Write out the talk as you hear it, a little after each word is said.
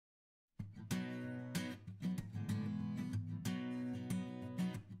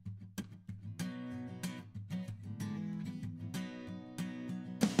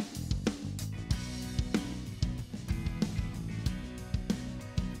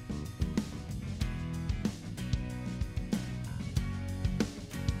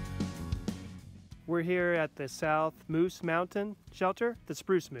We're here at the South Moose Mountain Shelter, the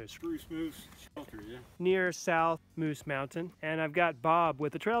Spruce Moose. Spruce Moose Shelter, yeah. Near South Moose Mountain. And I've got Bob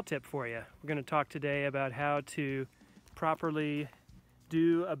with a trail tip for you. We're going to talk today about how to properly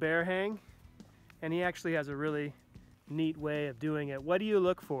do a bear hang. And he actually has a really neat way of doing it. What do you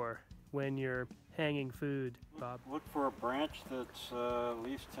look for when you're hanging food, Bob? Look for a branch that's at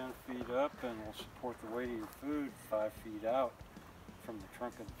least 10 feet up and will support the weight of your food 5 feet out from the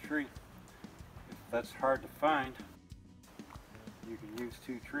trunk of the tree. If that's hard to find, you can use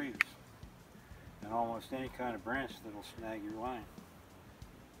 2 trees and almost any kind of branch that'll snag your line.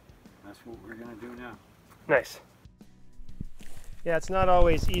 That's what we're going to do now. Nice. Yeah, it's not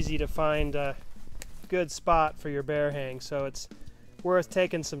always easy to find a good spot for your bear hang, so it's worth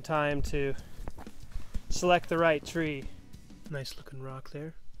taking some time to select the right tree. Nice looking rock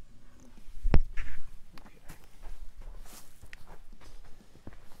there.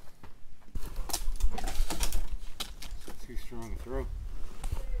 Too strong to throw.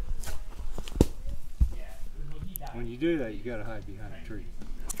 When you do that, you got to hide behind a tree.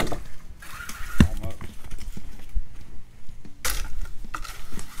 Almost.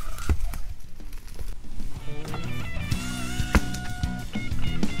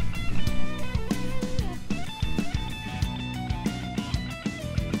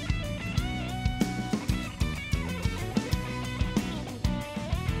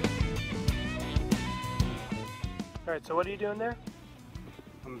 All right, so what are you doing there?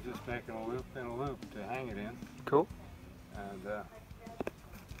 I'm just making a loop in a loop to hang it in. Cool. And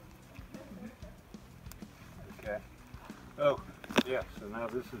okay. Oh, yeah, so now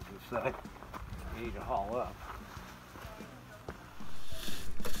this is the side you need to haul up.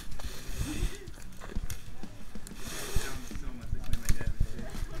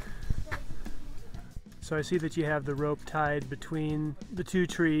 So I see that you have the rope tied between the 2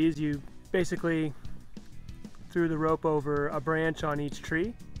 trees. You basically threw the rope over a branch on each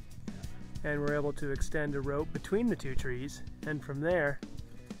tree, and we're able to extend a rope between the 2 trees, and from there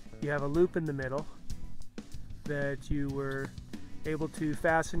you have a loop in the middle that you were able to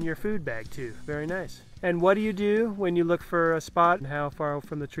fasten your food bag to. Very nice. And what do you do when you look for a spot? And how far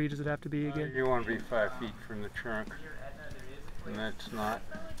from the tree does it have to be again? You want to be 5 feet from the trunk, and that's not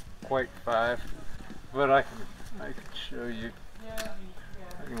quite 5, but I can show you.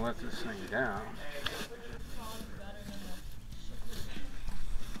 I can let this thing down.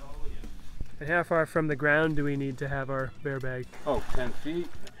 And how far from the ground do we need to have our bear bag? Oh, 10 feet.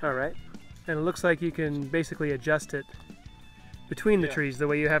 All right. And it looks like you can basically adjust it between the trees the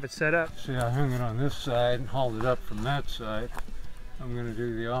way you have it set up. See, I hung it on this side and hauled it up from that side. I'm going to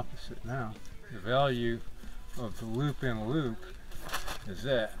do the opposite now. The value of the loop in a loop is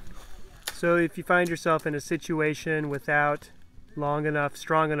that. So if you find yourself in a situation without long enough,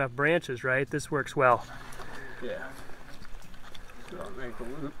 strong enough branches, right, this works well. Yeah. So I'll make a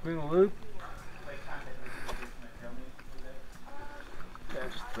loop in a loop.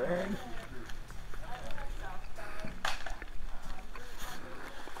 Catch the bag.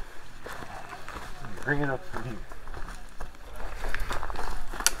 And bring it up from here.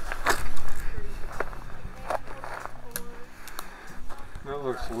 That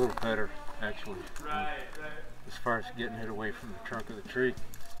looks a little better, actually, as far as getting it away from the trunk of the tree.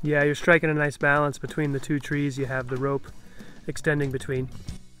 Yeah, you're striking a nice balance between the 2 trees. You have the rope extending between.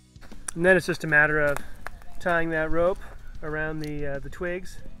 And then it's just a matter of tying that rope around the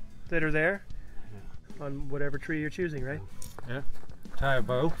twigs that are there on whatever tree you're choosing, right? Yeah. Tie a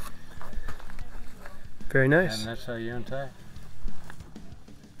bow. Very nice. And that's how you untie.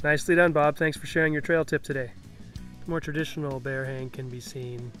 Nicely done, Bob. Thanks for sharing your trail tip today. More traditional bear hang can be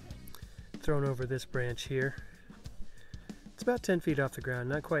seen thrown over this branch here. It's about 10 feet off the ground,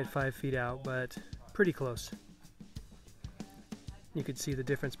 not quite 5 feet out, but pretty close. You could see the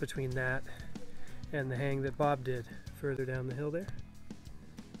difference between that and the hang that Bob did further down the hill there.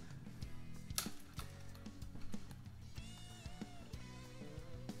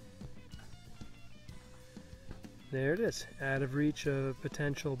 There it is, out of reach of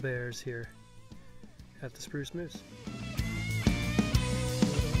potential bears here at the Spruce Moose.